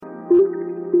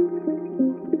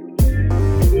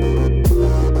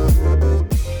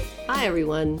Hi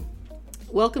everyone.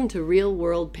 Welcome to Real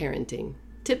World Parenting,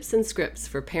 tips and scripts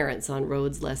for parents on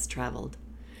roads less traveled.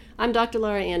 I'm Dr.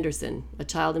 Laura Anderson, a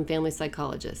child and family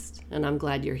psychologist, and I'm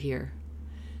glad you're here.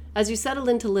 As you settle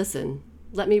in to listen,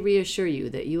 let me reassure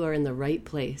you that you are in the right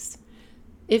place.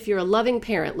 If you're a loving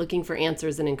parent looking for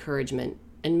answers and encouragement,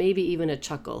 and maybe even a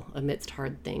chuckle amidst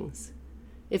hard things.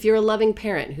 If you're a loving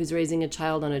parent who's raising a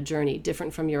child on a journey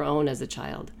different from your own as a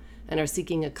child, and are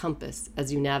seeking a compass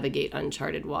as you navigate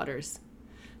uncharted waters.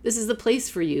 This is the place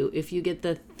for you if you get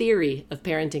the theory of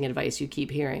parenting advice you keep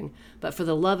hearing, but for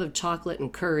the love of chocolate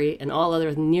and curry and all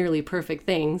other nearly perfect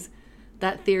things,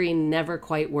 that theory never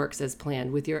quite works as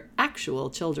planned with your actual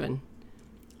children.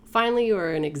 Finally, you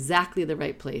are in exactly the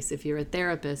right place if you're a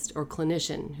therapist or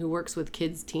clinician who works with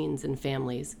kids, teens, and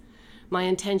families. My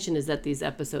intention is that these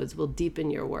episodes will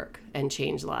deepen your work and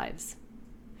change lives.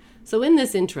 So in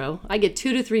this intro, I get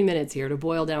 2 to 3 minutes here to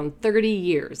boil down 30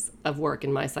 years of work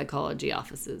in my psychology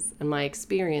offices and my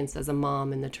experience as a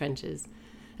mom in the trenches,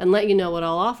 and let you know what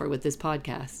I'll offer with this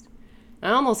podcast.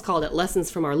 I almost called it Lessons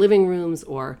from Our Living Rooms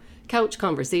or Couch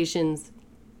Conversations,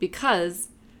 because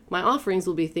my offerings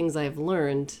will be things I have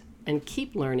learned and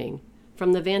keep learning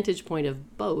from the vantage point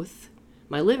of both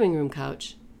my living room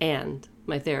couch and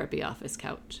my therapy office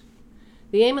couch.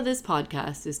 The aim of this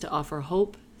podcast is to offer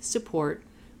hope, support,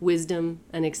 wisdom,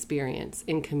 and experience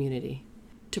in community,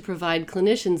 to provide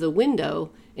clinicians a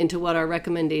window into what our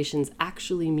recommendations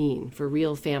actually mean for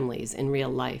real families in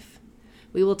real life.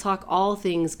 We will talk all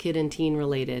things kid and teen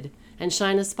related and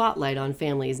shine a spotlight on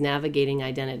families navigating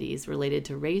identities related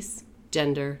to race,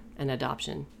 gender, and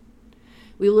adoption.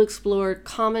 We will explore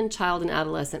common child and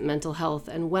adolescent mental health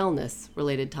and wellness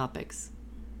related topics.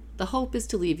 The hope is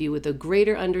to leave you with a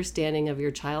greater understanding of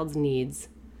your child's needs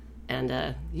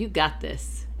and you got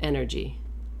this energy.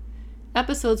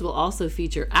 Episodes will also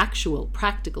feature actual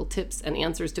practical tips and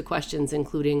answers to questions,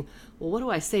 including, well, what do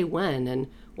I say when? And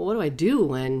well, what do I do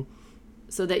when?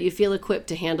 So that you feel equipped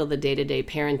to handle the day-to-day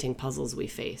parenting puzzles we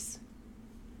face.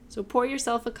 So pour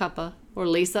yourself a cuppa, or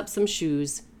lace up some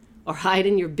shoes, or hide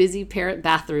in your busy parent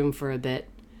bathroom for a bit,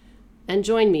 and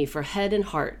join me for head and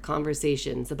heart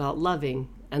conversations about loving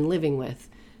and living with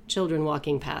children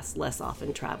walking past less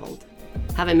often traveled.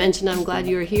 Have I mentioned I'm glad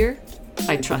you're here?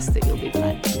 I trust that you'll be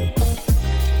glad.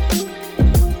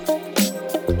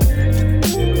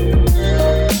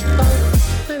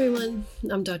 Hi everyone,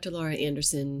 I'm Dr. Laura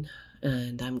Anderson,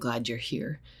 and I'm glad you're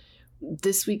here.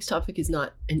 This week's topic is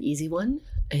not an easy one,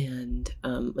 and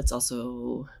it's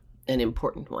also an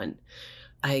important one.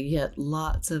 I get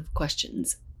lots of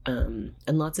questions and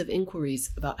lots of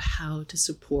inquiries about how to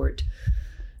support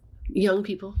young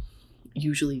people,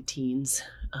 usually teens,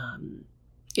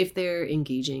 if they're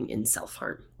engaging in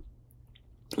self-harm.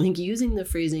 I think using the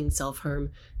phrasing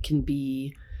self-harm can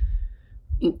be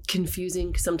confusing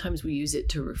because sometimes we use it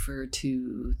to refer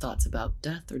to thoughts about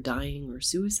death or dying or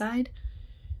suicide.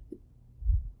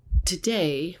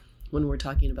 Today, when we're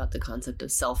talking about the concept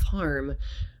of self-harm,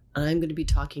 I'm going to be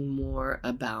talking more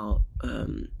about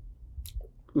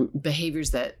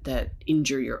behaviors that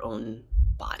injure your own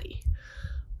body.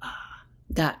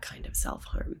 That kind of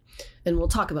self-harm. And we'll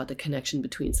talk about the connection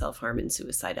between self-harm and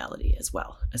suicidality as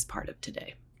well as part of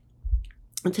today.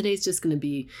 And today's just going to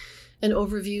be an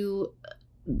overview.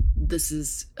 This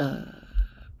is,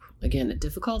 again, a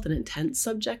difficult and intense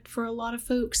subject for a lot of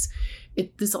folks.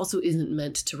 This also isn't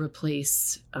meant to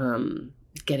replace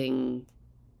getting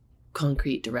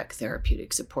concrete, direct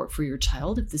therapeutic support for your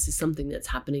child if this is something that's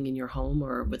happening in your home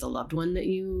or with a loved one that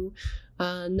you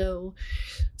know.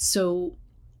 So,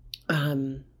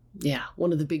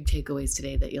 one of the big takeaways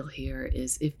today that you'll hear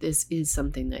is if this is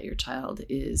something that your child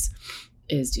is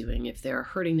doing, if they're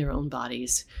hurting their own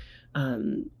bodies,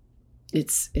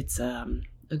 it's a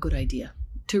good idea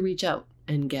to reach out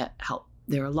and get help.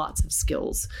 There are lots of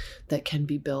skills that can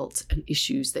be built and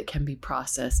issues that can be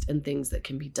processed and things that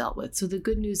can be dealt with. So the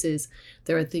good news is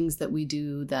there are things that we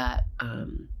do that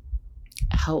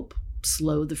help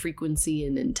slow the frequency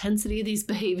and intensity of these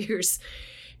behaviors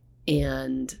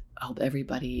and help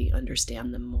everybody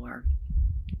understand them more.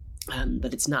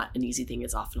 But it's not an easy thing.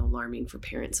 It's often alarming for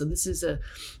parents. So this is an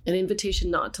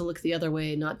invitation not to look the other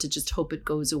way, not to just hope it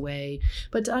goes away,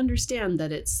 but to understand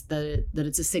that it's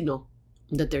a signal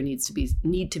that there need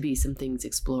to be some things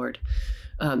explored.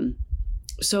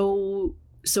 So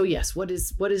yes, what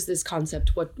is this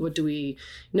concept? What do we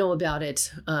know about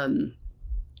it?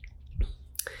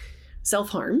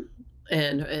 Self-harm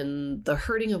and the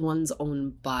hurting of one's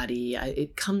own body,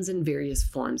 it comes in various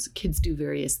forms. Kids do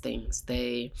various things.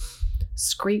 They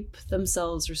scrape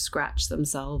themselves or scratch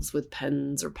themselves with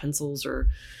pens or pencils or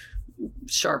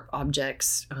sharp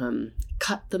objects,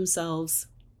 cut themselves.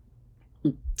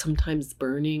 Sometimes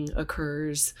burning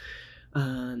occurs.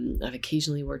 I've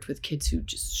occasionally worked with kids who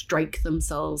just strike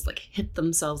themselves, like hit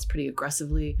themselves pretty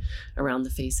aggressively around the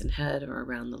face and head or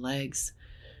around the legs.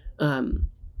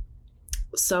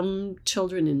 Some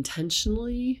children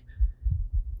intentionally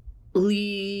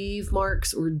leave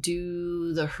marks or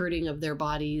do the hurting of their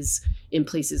bodies in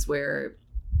places where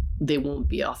they won't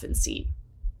be often seen.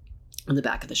 On the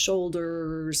back of the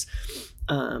shoulders,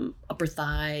 upper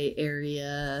thigh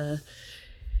area.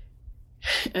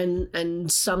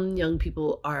 And some young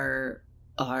people are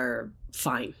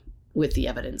fine with the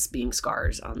evidence being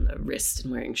scars on the wrist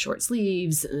and wearing short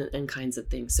sleeves and kinds of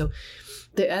things. So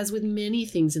as with many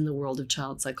things in the world of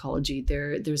child psychology,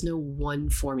 there's no one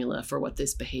formula for what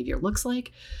this behavior looks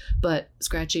like, but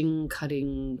scratching,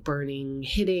 cutting, burning,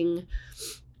 hitting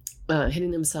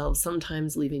themselves,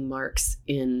 sometimes leaving marks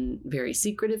in very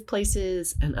secretive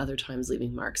places and other times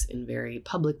leaving marks in very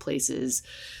public places,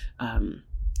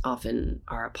 often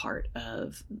are a part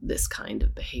of this kind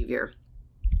of behavior.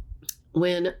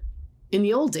 When in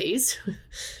the old days,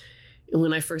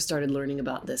 when I first started learning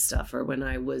about this stuff, or when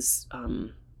I was,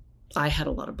 I had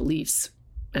a lot of beliefs,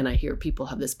 and I hear people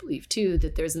have this belief too,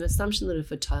 that there's an assumption that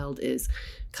if a child is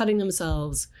cutting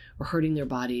themselves or hurting their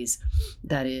bodies,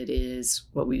 that it is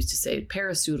what we used to say,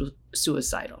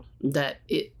 parasuicidal, that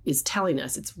it is telling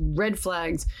us, it's red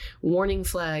flags, warning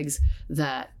flags,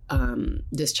 that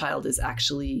this child is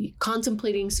actually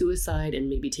contemplating suicide and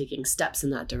maybe taking steps in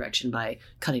that direction by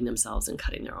cutting themselves and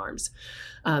cutting their arms.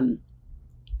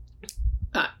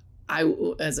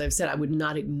 As I've said, I would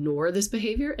not ignore this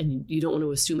behavior, and you don't want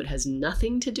to assume it has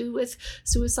nothing to do with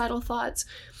suicidal thoughts.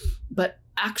 But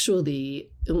actually,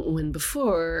 when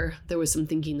before there was some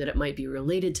thinking that it might be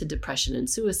related to depression and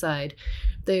suicide,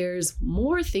 there's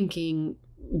more thinking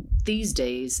these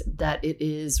days that it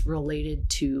is related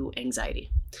to anxiety,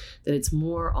 that it's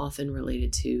more often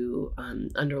related to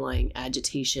underlying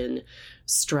agitation,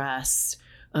 stress,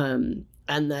 and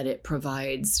that it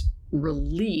provides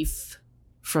relief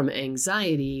from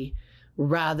anxiety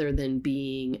rather than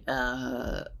being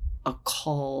a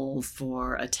call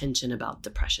for attention about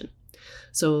depression.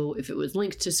 So if it was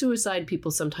linked to suicide,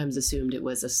 people sometimes assumed it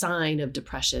was a sign of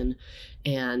depression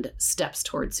and steps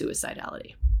toward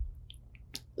suicidality.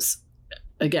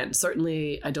 Again,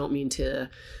 certainly I don't mean to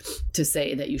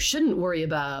say that you shouldn't worry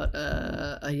about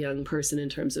a young person in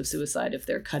terms of suicide if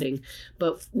they're cutting,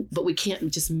 but we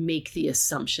can't just make the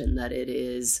assumption that it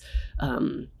is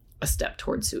a step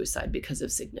toward suicide because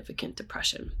of significant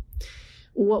depression.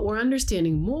 What we're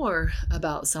understanding more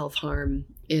about self-harm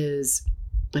is,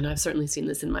 and I've certainly seen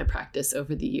this in my practice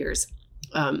over the years,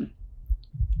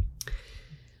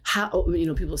 how,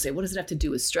 people say, what does it have to do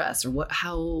with stress, or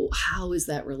how is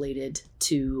that related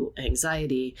to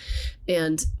anxiety?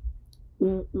 And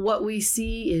what we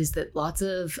see is that lots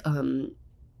of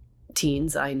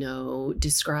teens I know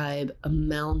describe a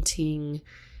mounting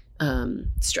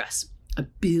stress, a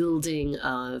building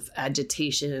of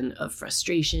agitation, of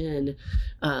frustration.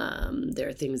 There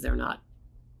are things they're not,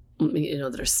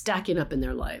 that are stacking up in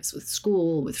their lives with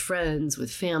school, with friends, with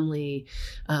family.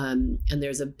 And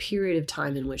there's a period of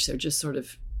time in which they're just sort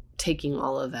of taking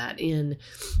all of that in.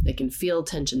 They can feel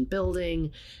tension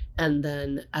building. And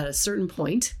then at a certain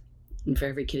point, and for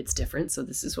every kid it's different, so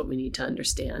this is what we need to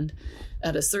understand.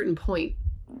 At a certain point,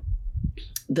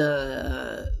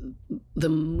 the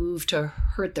move to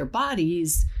hurt their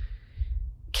bodies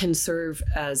can serve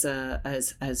as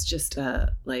just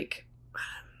like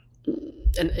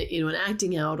an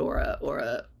acting out or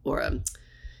an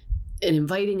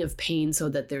inviting of pain so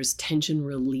that there's tension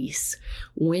release.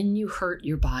 When you hurt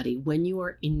your body, when you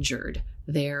are injured,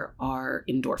 there are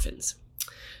endorphins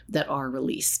that are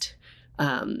released,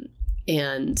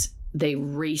 and they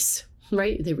race.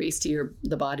 Right? They race to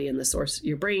the body and the source,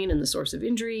 your brain and the source of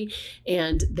injury,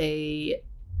 and they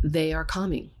are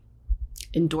calming.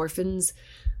 Endorphins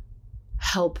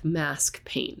help mask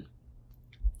pain,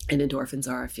 and endorphins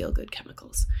are our feel-good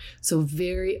chemicals. So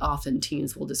very often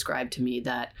teens will describe to me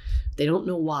that they don't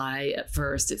know why at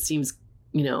first. It seems,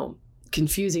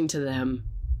 confusing to them,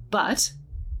 but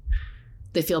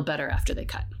they feel better after they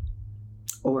cut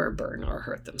or burn or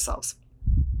hurt themselves.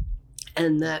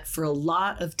 And that for a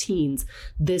lot of teens,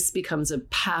 this becomes a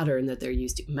pattern that they're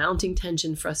used to: mounting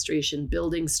tension, frustration,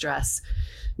 building stress,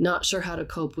 not sure how to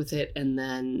cope with it, and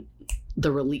then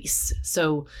the release.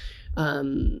 So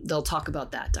they'll talk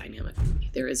about that dynamic.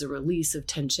 There is a release of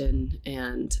tension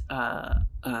and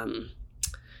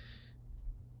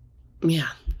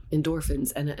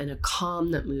endorphins and a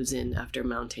calm that moves in after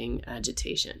mounting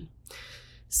agitation.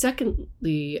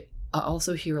 Secondly, I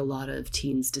also hear a lot of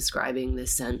teens describing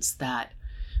this sense that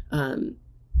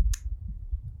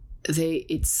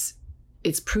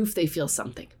it's proof they feel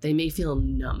something. They may feel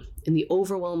numb in the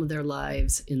overwhelm of their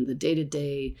lives, in the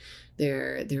day-to-day.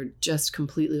 They're just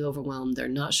completely overwhelmed. They're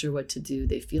not sure what to do.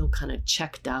 They feel kind of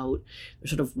checked out. They're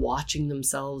sort of watching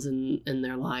themselves and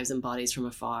their lives and bodies from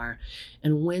afar.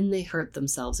 And when they hurt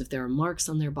themselves, if there are marks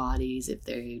on their bodies, if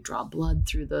they draw blood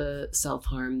through the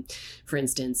self-harm, for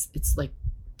instance, it's like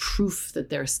proof that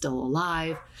they're still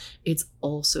alive. It's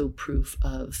also proof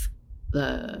of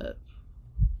the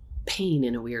pain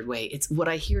in a weird way. It's what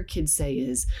I hear kids say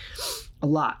is a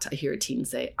lot. I hear a teen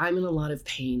say, I'm in a lot of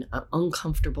pain. I'm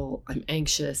uncomfortable. I'm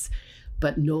anxious,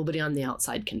 but nobody on the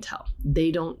outside can tell.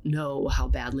 They don't know how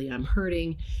badly I'm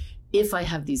hurting. If I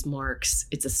have these marks,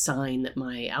 it's a sign that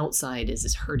my outside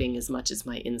is hurting as much as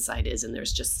my inside is. And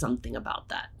there's just something about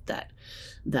that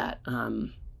I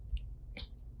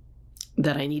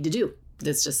need to do.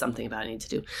 There's just something about I need to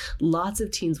do. Lots of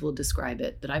teens will describe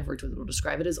it, that I've worked with will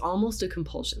describe it as almost a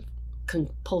compulsion.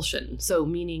 So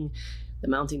meaning the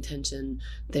mounting tension,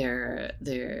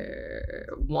 they're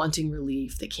wanting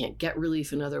relief, they can't get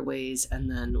relief in other ways, and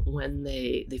then when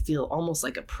they feel almost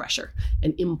like a pressure,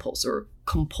 an impulse or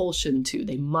compulsion to,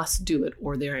 they must do it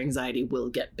or their anxiety will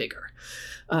get bigger.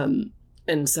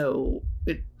 And so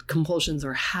compulsions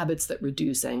are habits that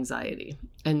reduce anxiety,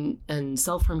 and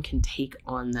self-harm can take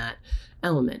on that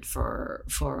element for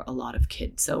a lot of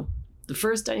kids. So the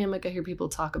first dynamic I hear people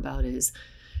talk about is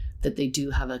that they do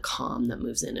have a calm that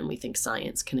moves in, and we think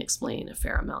science can explain a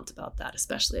fair amount about that,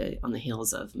 especially on the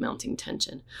heels of mounting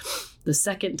tension. The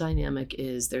second dynamic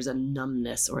is there's a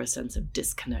numbness or a sense of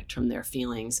disconnect from their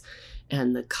feelings,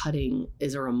 and the cutting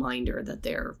is a reminder that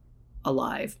they're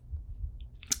alive.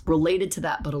 Related to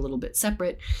that, but a little bit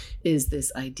separate, is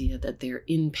this idea that they're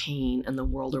in pain and the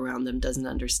world around them doesn't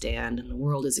understand, and the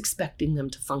world is expecting them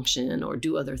to function or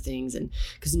do other things, and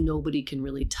because nobody can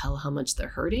really tell how much they're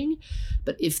hurting.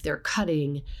 But if they're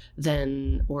cutting,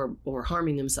 then or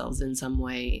harming themselves in some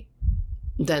way,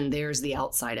 then there's the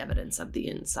outside evidence of the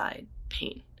inside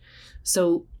pain.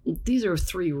 So these are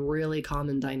three really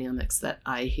common dynamics that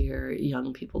I hear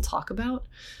young people talk about.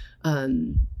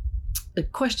 The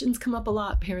questions come up a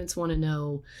lot. Parents want to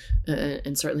know,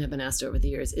 and certainly I've been asked over the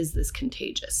years, is this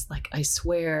contagious? Like, I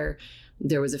swear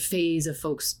there was a phase of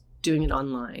folks doing it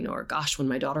online, or gosh, when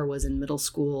my daughter was in middle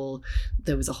school,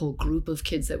 there was a whole group of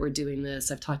kids that were doing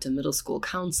this. I've talked to middle school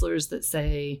counselors that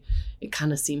say it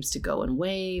kind of seems to go in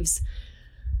waves.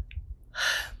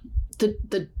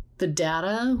 The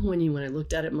data, when I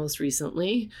looked at it most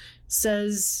recently,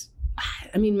 says,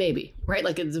 I mean, maybe, right?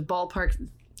 Like, it's a ballpark.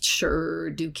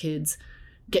 Sure, do kids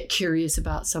get curious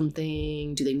about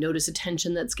something? Do they notice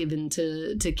attention that's given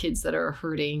to kids that are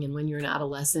hurting? And when you're an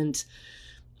adolescent,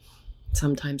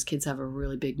 sometimes kids have a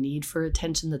really big need for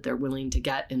attention that they're willing to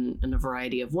get in a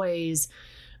variety of ways.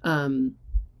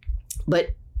 But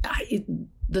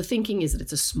the thinking is that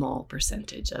it's a small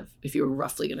percentage of, if you were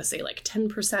roughly going to say like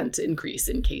 10% increase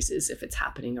in cases if it's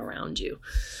happening around you.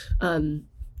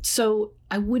 So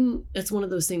it's one of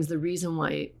those things, the reason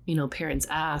why, parents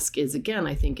ask is, again,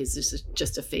 I think is this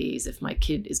just a phase. If my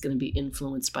kid is going to be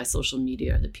influenced by social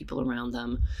media or the people around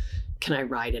them, can I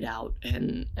ride it out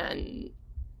and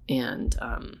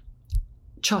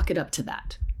chalk it up to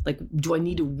that? Like, do I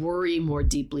need to worry more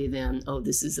deeply than, oh,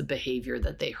 this is a behavior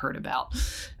that they heard about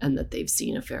and that they've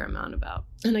seen a fair amount about?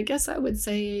 And I guess I would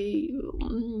say,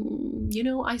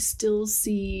 I still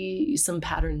see some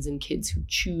patterns in kids who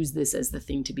choose this as the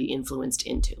thing to be influenced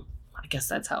into. I guess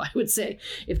that's how I would say.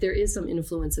 If there is some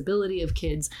influenceability of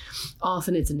kids,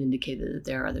 often it's an indicator that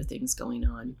there are other things going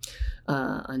on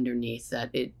underneath,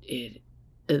 that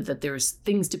that there's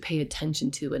things to pay attention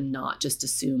to, and not just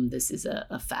assume this is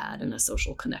a fad and a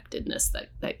social connectedness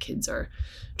that kids are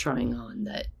trying on,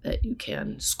 that you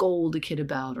can scold a kid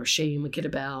about or shame a kid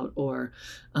about, or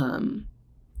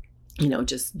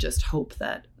just hope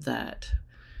that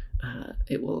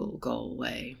it will go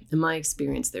away. In my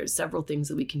experience, there's several things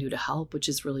that we can do to help, which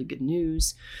is really good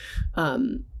news.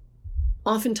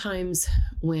 Oftentimes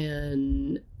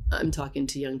when I'm talking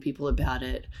to young people about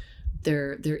it,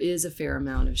 there is a fair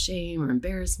amount of shame or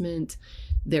embarrassment.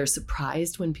 They're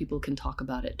surprised when people can talk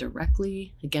about it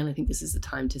directly. Again, I think this is the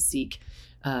time to seek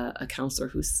a counselor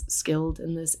who's skilled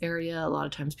in this area. A lot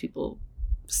of times people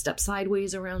step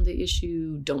sideways around the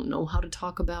issue, don't know how to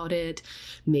talk about it,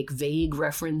 make vague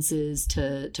references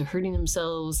to hurting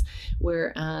themselves,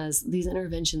 whereas these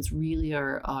interventions really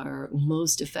are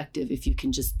most effective if you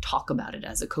can just talk about it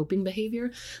as a coping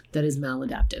behavior that is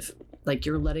maladaptive. Like,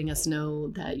 you're letting us know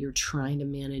that you're trying to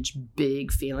manage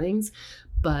big feelings,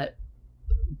 but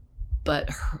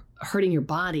hurting your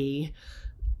body,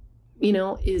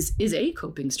 is a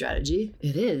coping strategy.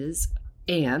 It is.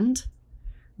 And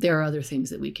there are other things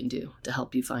that we can do to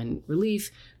help you find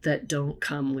relief that don't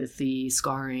come with the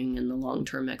scarring and the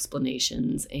long-term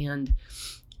explanations and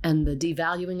the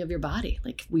devaluing of your body.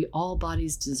 Like, all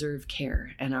bodies deserve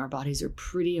care, and our bodies are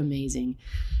pretty amazing.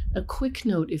 A quick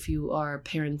note, if you are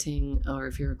parenting or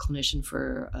if you're a clinician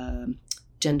for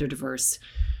gender diverse,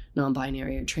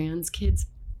 non-binary, or trans kids,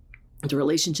 the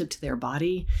relationship to their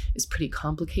body is pretty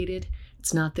complicated.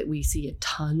 It's not that we see a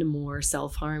ton more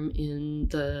self-harm in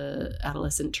the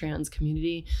adolescent trans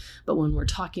community, but when we're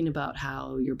talking about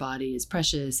how your body is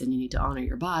precious and you need to honor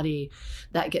your body,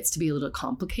 that gets to be a little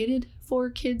complicated for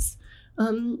kids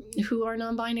who are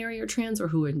non-binary or trans, or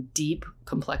who are in deep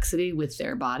complexity with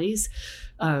their bodies.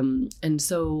 And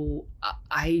so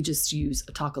I just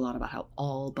talk a lot about how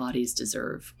all bodies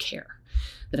deserve care,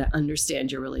 that I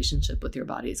understand your relationship with your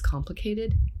body is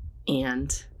complicated,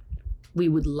 and we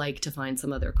would like to find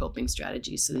some other coping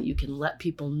strategies so that you can let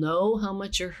people know how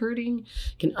much you're hurting,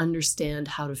 can understand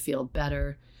how to feel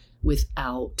better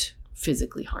without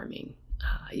physically harming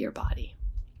your body.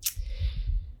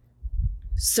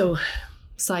 So,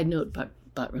 side note, but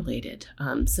related.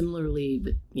 Similarly,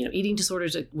 with eating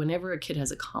disorders, whenever a kid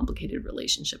has a complicated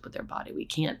relationship with their body, we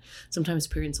can't. Sometimes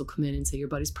parents will come in and say, your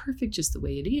body's perfect just the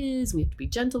way it is. We have to be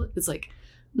gentle. It's like,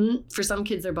 for some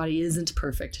kids, their body isn't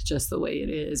perfect just the way it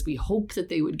is. We hope that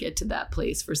they would get to that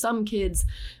place. For some kids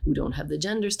who don't have the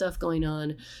gender stuff going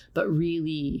on, but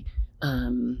really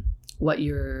what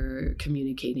you're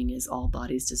communicating is all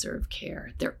bodies deserve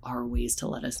care. There are ways to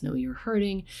let us know you're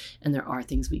hurting, and there are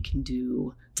things we can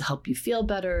do to help you feel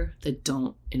better that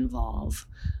don't involve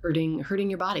hurting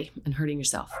your body and hurting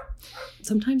yourself.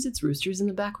 Sometimes it's roosters in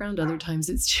the background. Other times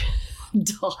it's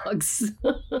dogs.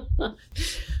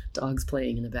 Dogs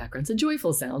playing in the background. It's a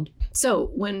joyful sound. So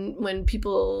when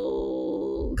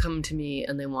people come to me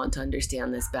and they want to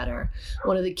understand this better,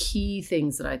 one of the key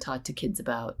things that I talk to kids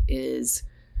about is,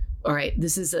 all right,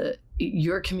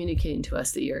 you're communicating to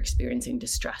us that you're experiencing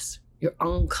distress. You're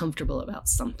uncomfortable about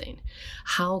something.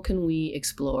 How can we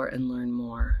explore and learn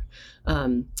more?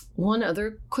 One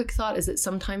other quick thought is that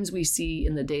sometimes we see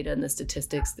in the data and the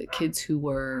statistics that kids who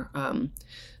were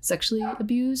sexually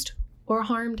abused or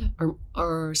harmed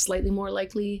are slightly more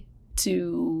likely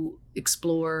to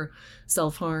explore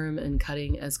self-harm and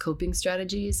cutting as coping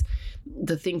strategies.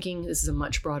 The thinking, this is a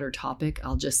much broader topic.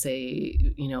 I'll just say,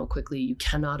 quickly, you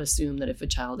cannot assume that if a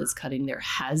child is cutting, there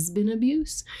has been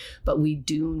abuse, but we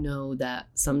do know that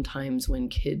sometimes when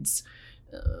kids,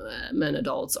 men,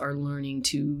 adults, are learning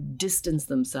to distance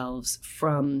themselves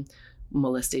from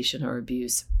molestation or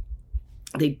abuse,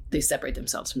 they separate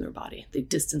themselves from their body. They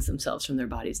distance themselves from their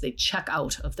bodies. They check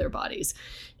out of their bodies.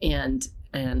 And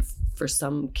for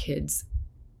some kids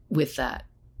with that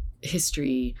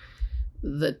history,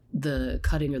 the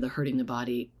cutting or the hurting the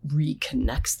body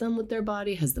reconnects them with their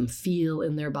body, has them feel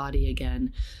in their body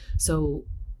again. So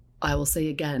I will say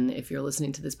again, if you're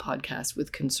listening to this podcast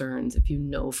with concerns, if you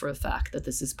know for a fact that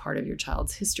this is part of your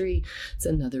child's history, it's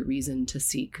another reason to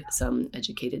seek some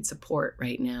educated support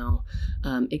right now.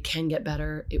 It can get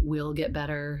better. It will get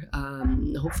better,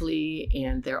 hopefully.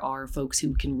 And there are folks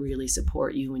who can really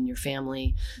support you and your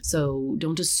family. So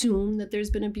don't assume that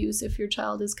there's been abuse if your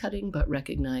child is cutting, but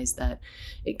recognize that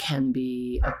it can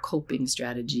be a coping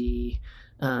strategy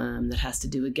that has to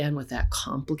do, again, with that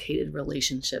complicated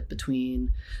relationship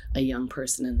between a young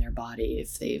person and their body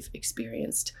if they've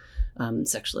experienced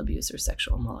sexual abuse or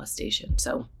sexual molestation.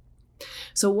 So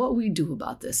what we do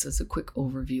about this as a quick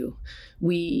overview,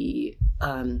 we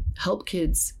help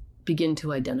kids begin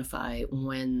to identify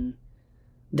when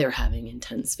they're having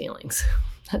intense feelings.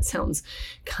 That sounds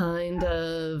kind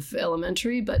of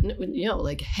elementary, but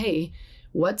like, hey,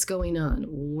 what's going on?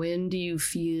 When do you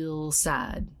feel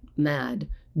sad, mad,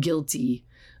 guilty,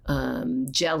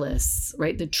 jealous,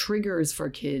 right? The trigger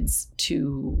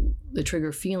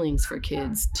feelings for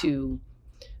kids to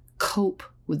cope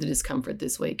with the discomfort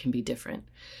this way can be different.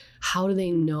 How do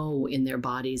they know in their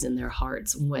bodies and their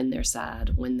hearts when they're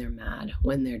sad, when they're mad,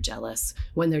 when they're jealous,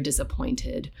 when they're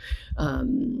disappointed,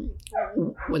 when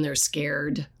they're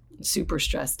scared, super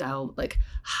stressed out? Like,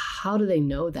 how do they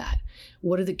know that?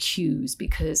 What are the cues?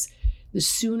 Because the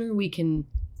sooner we can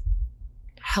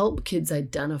help kids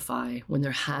identify when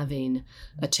they're having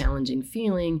a challenging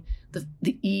feeling,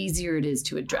 the easier it is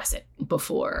to address it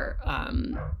before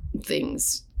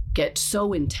things get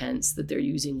so intense that they're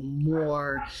using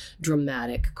more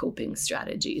dramatic coping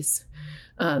strategies.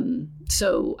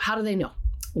 So how do they know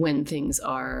when things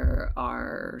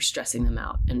are stressing them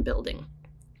out and building?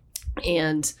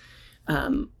 And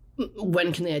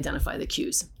when can they identify the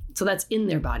cues? So that's in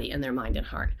their body and their mind and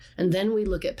heart. And then we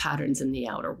look at patterns in the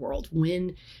outer world.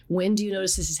 When do you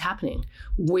notice this is happening?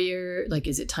 Where, like,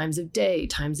 is it times of day,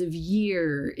 times of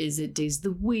year? Is it days of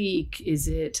the week? Is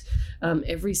it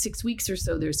every 6 weeks or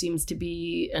so there seems to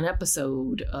be an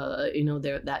episode,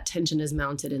 that tension is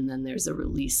mounted and then there's a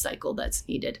release cycle that's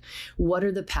needed. What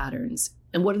are the patterns?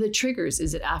 And what are the triggers?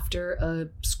 Is it after a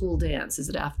school dance? Is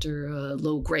it after a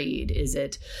low grade? Is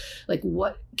it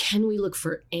what can we look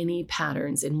for any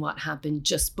patterns in what happened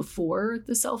just before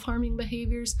the self-harming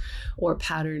behaviors, or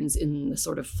patterns in the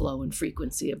sort of flow and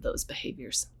frequency of those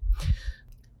behaviors?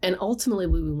 And ultimately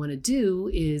what we want to do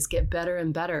is get better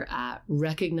and better at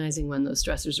recognizing when those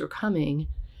stressors are coming,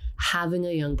 having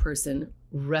a young person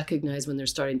recognize when they're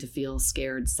starting to feel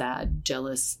scared, sad,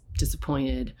 jealous,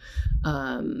 disappointed,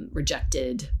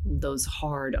 rejected, those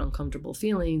hard, uncomfortable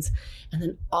feelings, and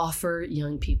then offer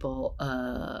young people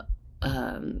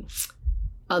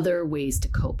other ways to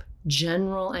cope.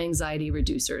 General anxiety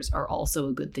reducers are also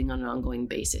a good thing on an ongoing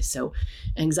basis. So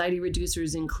anxiety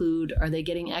reducers include, are they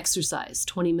getting exercise?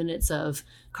 20 minutes of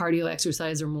cardio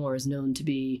exercise or more is known to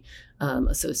be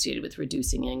associated with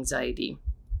reducing anxiety.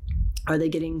 Are they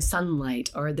getting sunlight?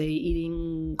 Are they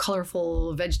eating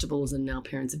colorful vegetables? And now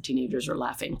parents of teenagers are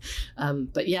laughing.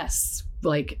 But yes,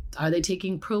 are they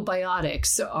taking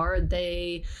probiotics? Are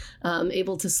they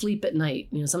able to sleep at night?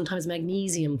 Sometimes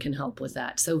magnesium can help with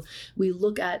that. So we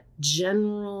look at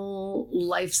general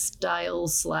lifestyle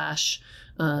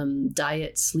 /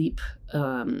 diet, sleep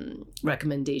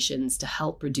recommendations to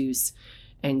help reduce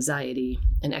anxiety,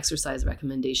 and exercise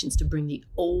recommendations to bring the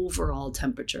overall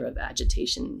temperature of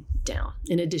agitation down,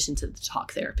 in addition to the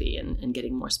talk therapy and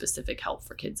getting more specific help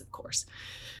for kids, of course.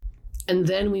 And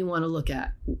then we want to look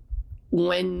at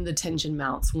when the tension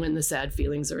mounts, when the sad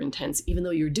feelings are intense, even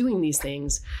though you're doing these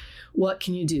things, what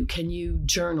can you do? Can you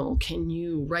journal? Can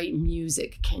you write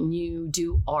music? Can you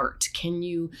do art? Can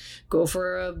you go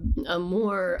for a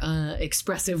more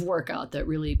expressive workout that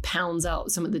really pounds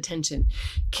out some of the tension?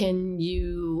 Can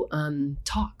you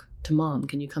talk to mom?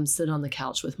 Can you come sit on the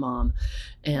couch with mom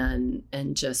and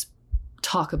just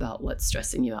talk about what's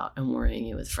stressing you out and worrying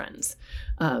you with friends,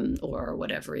 or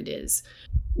whatever it is?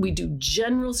 We do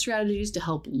general strategies to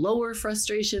help lower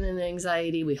frustration and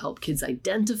anxiety. We help kids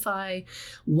identify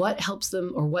what helps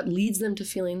them or what leads them to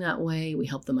feeling that way. We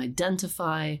help them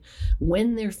identify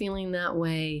when they're feeling that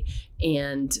way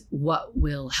and what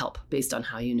will help based on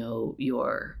how you know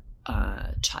your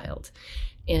child.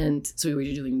 And so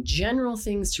we're doing general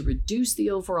things to reduce the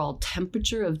overall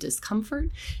temperature of discomfort.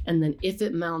 And then if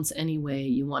it mounts anyway,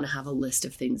 you want to have a list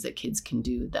of things that kids can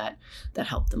do that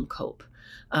help them cope.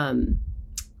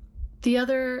 The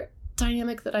other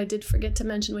dynamic that I did forget to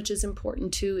mention, which is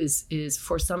important too, is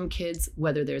for some kids,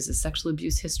 whether there's a sexual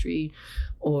abuse history,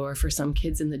 or for some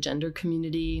kids in the gender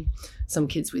community, some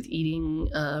kids with eating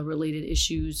related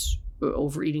issues, or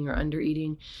overeating or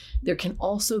undereating, there can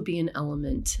also be an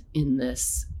element in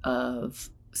this of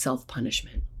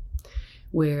self-punishment,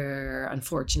 where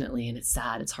unfortunately, and it's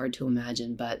sad, it's hard to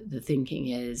imagine, but the thinking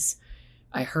is,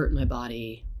 I hurt my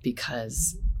body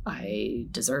because I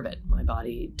deserve it. My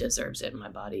body deserves it. My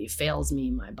body fails me.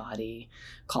 My body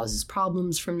causes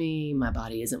problems for me. My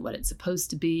body isn't what it's supposed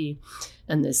to be.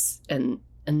 And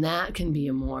that can be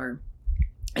a more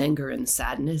anger and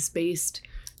sadness based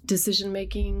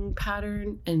decision-making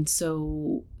pattern. And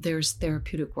so there's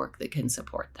therapeutic work that can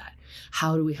support that.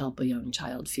 How do we help a young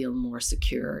child feel more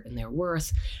secure in their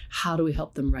worth? How do we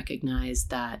help them recognize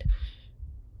that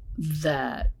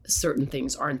certain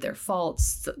things aren't their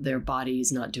faults, their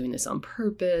body's not doing this on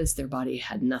purpose, their body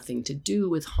had nothing to do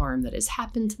with harm that has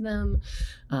happened to them,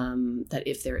 that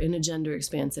if they're in a gender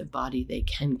expansive body, they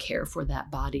can care for that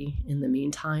body in the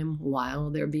meantime while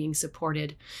they're being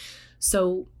supported.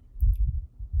 So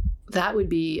that would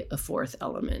be a fourth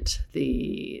element.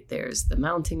 There's the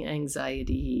mounting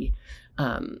anxiety,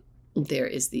 there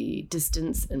is the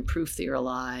distance and proof that you're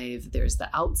alive. There's the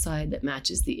outside that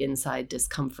matches the inside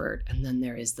discomfort. And then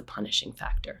there is the punishing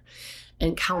factor.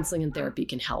 And counseling and therapy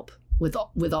can help with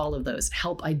all of those,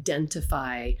 help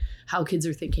identify how kids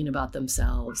are thinking about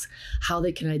themselves, how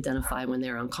they can identify when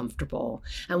they're uncomfortable,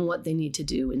 and what they need to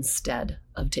do instead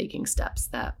of taking steps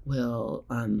that will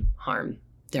harm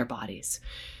their bodies.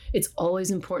 It's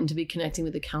always important to be connecting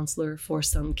with a counselor. For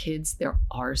some kids, there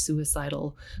are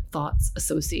suicidal thoughts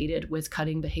associated with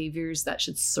cutting behaviors. That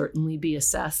should certainly be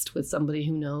assessed with somebody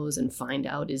who knows and find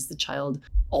out, is the child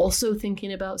also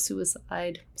thinking about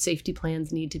suicide? Safety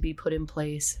plans need to be put in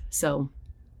place. So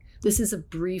this is a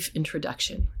brief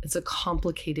introduction. It's a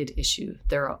complicated issue.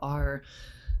 There are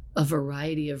a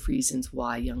variety of reasons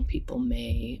why young people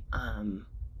may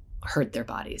hurt their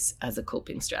bodies as a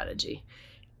coping strategy.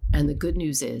 And the good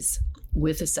news is,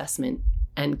 with assessment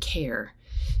and care,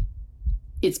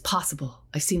 it's possible.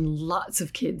 I've seen lots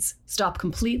of kids stop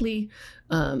completely,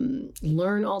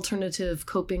 learn alternative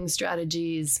coping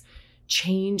strategies,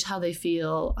 change how they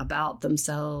feel about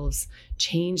themselves,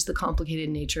 change the complicated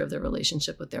nature of their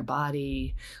relationship with their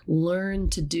body, learn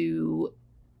to do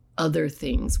other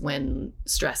things when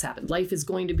stress happens. Life is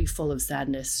going to be full of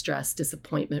sadness, stress,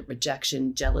 disappointment,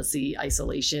 rejection, jealousy,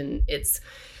 isolation. It's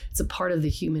a part of the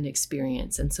human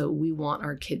experience. And so we want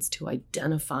our kids to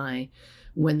identify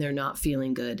when they're not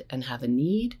feeling good and have a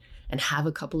need, and have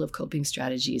a couple of coping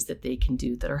strategies that they can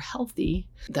do that are healthy,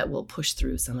 that will push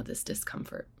through some of this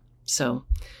discomfort. So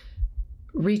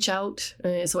reach out.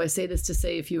 So I say this to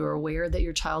say, if you are aware that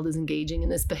your child is engaging in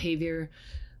this behavior,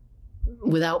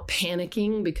 without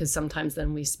panicking, because sometimes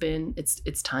then we spin,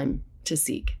 it's time to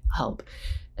seek help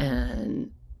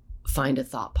and find a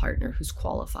thought partner who's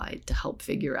qualified to help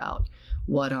figure out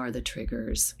what are the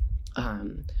triggers,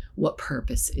 what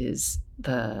purpose is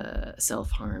the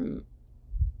self-harm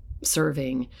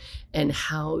serving, and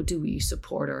how do we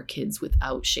support our kids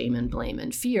without shame and blame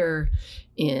and fear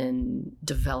in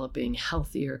developing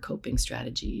healthier coping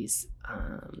strategies,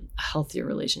 a healthier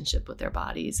relationship with their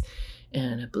bodies,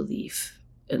 and a belief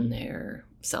in their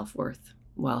self-worth,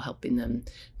 while helping them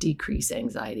decrease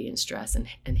anxiety and stress and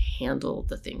handle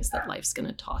the things that life's going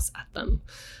to toss at them.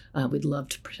 We'd love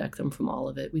to protect them from all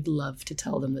of it. We'd love to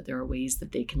tell them that there are ways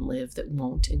that they can live that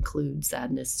won't include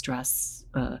sadness, stress,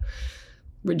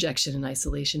 rejection, and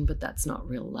isolation, but that's not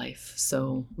real life.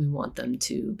 So we want them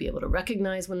to be able to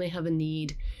recognize when they have a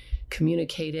need,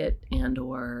 communicate it, and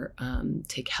or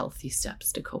take healthy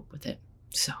steps to cope with it.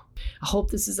 So I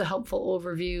hope this is a helpful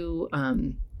overview.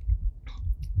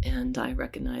 And I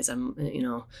recognize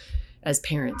as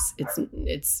parents,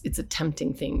 it's a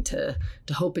tempting thing to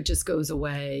hope it just goes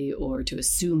away, or to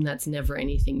assume that's never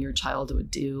anything your child would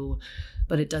do.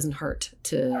 But it doesn't hurt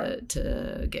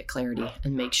to get clarity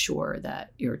and make sure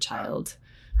that your child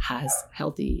has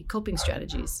healthy coping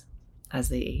strategies as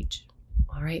they age.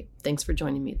 All right. Thanks for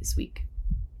joining me this week.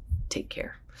 Take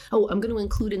care. Oh, I'm going to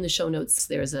include in the show notes,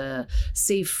 there's a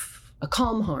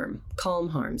Calm Harm, CALM,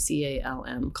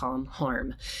 Calm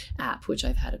Harm app, which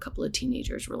I've had a couple of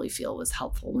teenagers really feel was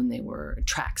helpful when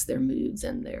tracks their moods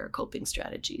and their coping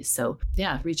strategies. So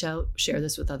yeah, reach out, share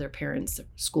this with other parents,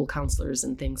 school counselors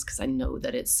and things, because I know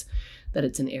that it's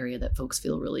an area that folks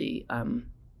feel really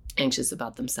anxious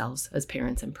about themselves as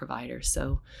parents and providers.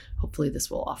 So hopefully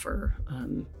this will offer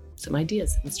some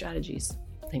ideas and strategies.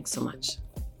 Thanks so much.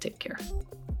 Take care.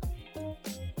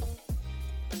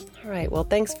 All right, well,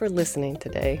 thanks for listening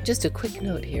today. Just a quick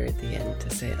note here at the end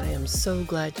to say I am so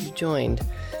glad you joined,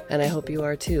 and I hope you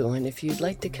are too. And if you'd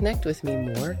like to connect with me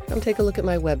more, come take a look at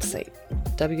my website,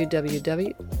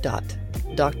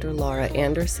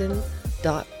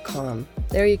 www.drlauraanderson.com.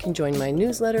 There you can join my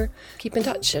newsletter, keep in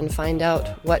touch, and find out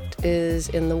what is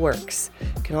in the works.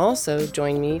 You can also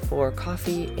join me for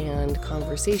coffee and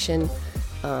conversation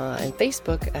and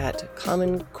Facebook at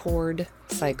Common Chord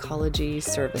Psychology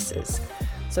Services.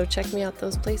 So check me out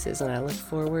those places, and I look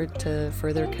forward to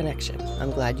further connection.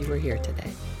 I'm glad you were here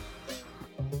today.